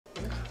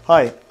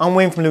Hi, I'm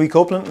Wayne from Louis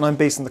Copeland and I'm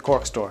based in the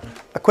Cork store.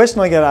 A question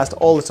I get asked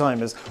all the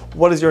time is,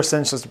 what is your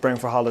essentials to bring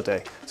for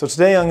holiday? So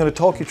today I'm going to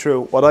talk you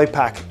through what I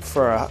pack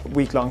for a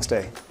week-long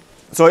stay.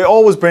 So I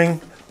always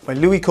bring my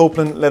Louis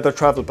Copeland leather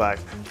travel bag.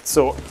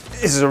 So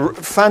this is a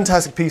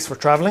fantastic piece for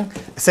traveling.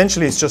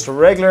 Essentially it's just a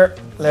regular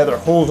leather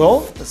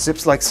hold-all that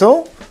zips like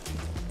so,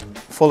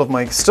 full of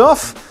my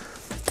stuff.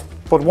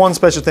 But one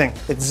special thing,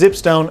 it zips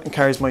down and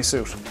carries my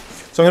suit.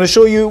 So I'm going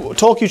to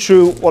talk you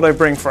through what I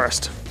bring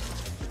first.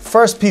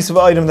 First piece of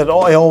item that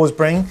I always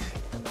bring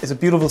is a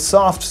beautiful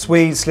soft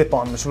suede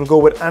slip-on, which will go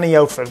with any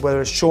outfit,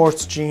 whether it's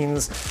shorts,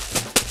 jeans.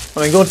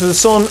 When I go to the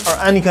sun or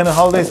any kind of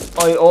holidays,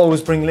 I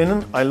always bring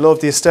linen. I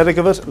love the aesthetic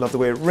of it, I love the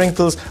way it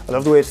wrinkles, I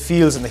love the way it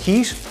feels in the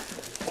heat.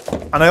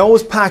 And I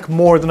always pack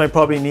more than I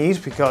probably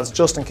need because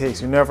just in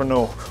case, you never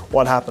know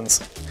what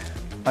happens.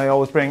 I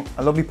always bring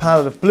a lovely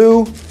palette of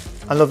blue,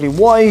 a lovely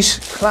white,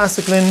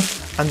 classic linen,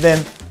 and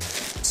then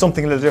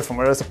something a little different,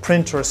 whether it's a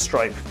print or a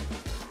stripe.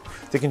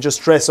 They can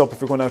just dress up if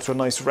you're going out to a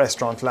nice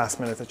restaurant last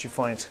minute that you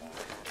find.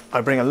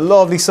 I bring a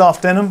lovely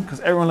soft denim because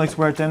everyone likes to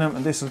wear denim,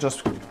 and this will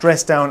just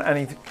dress down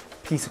any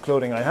piece of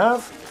clothing I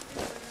have.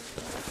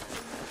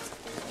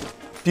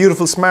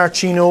 Beautiful smart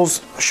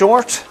chinos,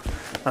 short,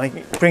 and I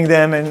can bring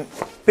them in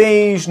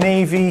beige,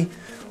 navy,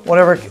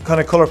 whatever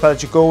kind of colour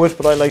palette you go with,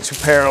 but I like to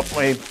pair up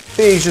my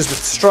beiges with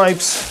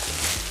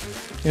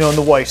stripes, you know, and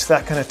the white,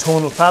 that kind of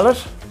tonal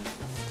palette.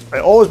 I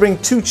always bring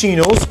two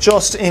chinos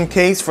just in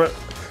case for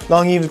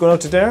long evenings going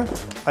out to dinner.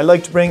 I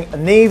like to bring a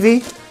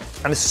navy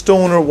and a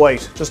stoner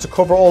white, just to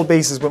cover all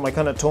bases with my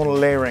kind of tonal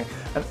layering.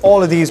 And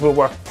all of these will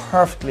work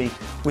perfectly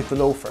with the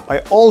loafer. I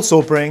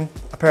also bring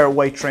a pair of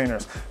white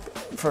trainers.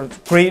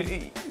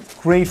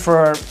 Great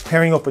for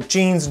pairing up with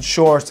jeans and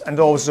shorts, and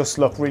always just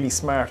look really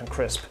smart and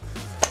crisp.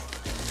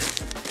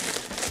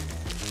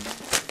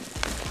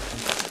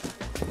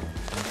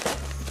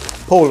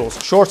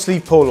 Polos, short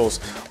sleeve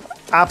polos.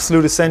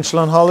 Absolute essential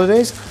on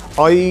holidays.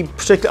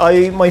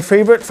 My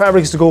favorite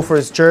fabrics to go for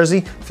is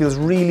jersey. Feels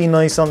really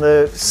nice on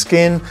the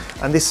skin,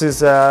 and this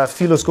is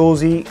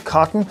Filosgozi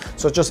cotton.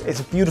 So it's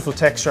a beautiful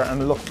texture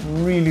and it looks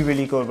really,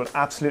 really good with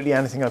absolutely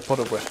anything I put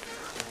it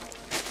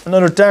with.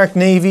 Another dark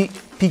navy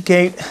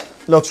piqué,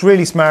 looks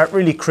really smart,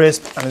 really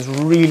crisp, and is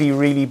really,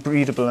 really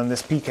breathable in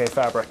this piqué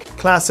fabric.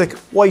 Classic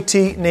white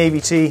tee, navy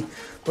tee.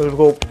 But it'll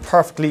go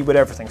perfectly with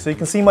everything. So you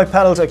can see my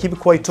palette, I keep it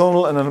quite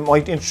tonal, and then I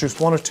might introduce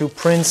one or two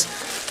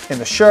prints in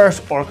the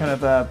shirt or kind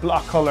of a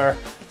block colour,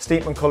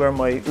 statement colour in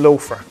my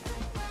loafer.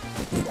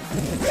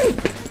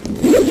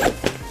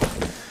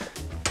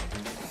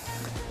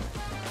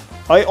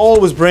 I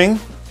always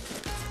bring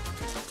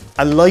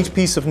a light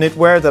piece of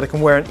knitwear that I can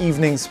wear in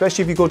evenings,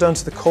 especially if you go down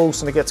to the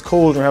coast and it gets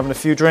cold and you're having a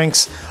few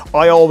drinks.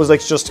 I always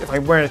like to if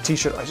I'm wearing a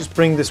t-shirt, I just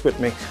bring this with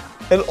me.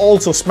 It'll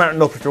also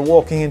smarten up if you're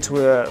walking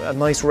into a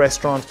nice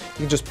restaurant.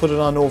 You can just put it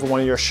on over one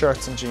of your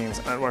shirts and jeans,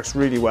 and it works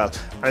really well.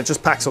 And it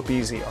just packs up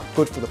easy, or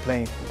good for the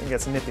plane, and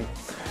gets nippy.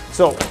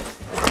 So,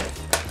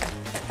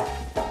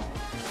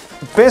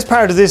 the best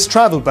part of this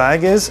travel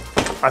bag is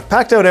I've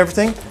packed out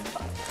everything,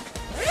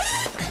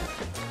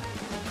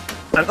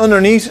 and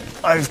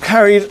underneath I've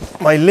carried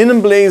my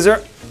linen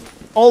blazer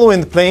all the way in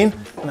the plane,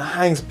 and it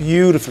hangs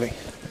beautifully.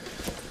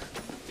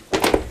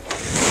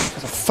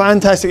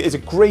 Fantastic, it's a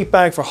great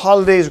bag for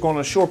holidays or going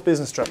on a short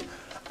business trip.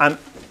 And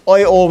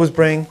I always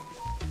bring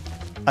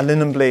a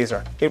linen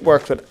blazer. It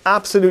works with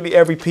absolutely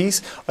every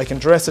piece. I can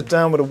dress it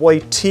down with a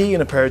white tee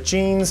and a pair of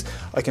jeans.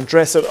 I can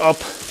dress it up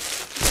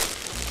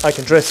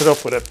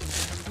with a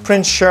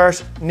print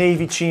shirt,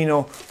 navy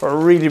chino for a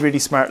really, really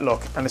smart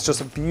look. And it's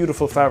just a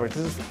beautiful fabric.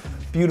 This is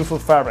beautiful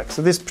fabric.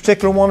 So this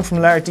particular one from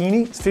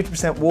Lardini, it's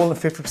 50% wool and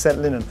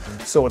 50% linen.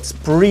 So it's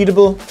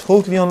breathable,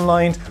 totally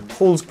unlined,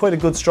 holds quite a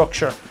good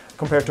structure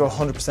compared to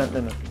 100%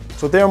 linen.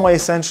 So they're my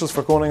essentials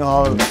for going on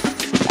holiday.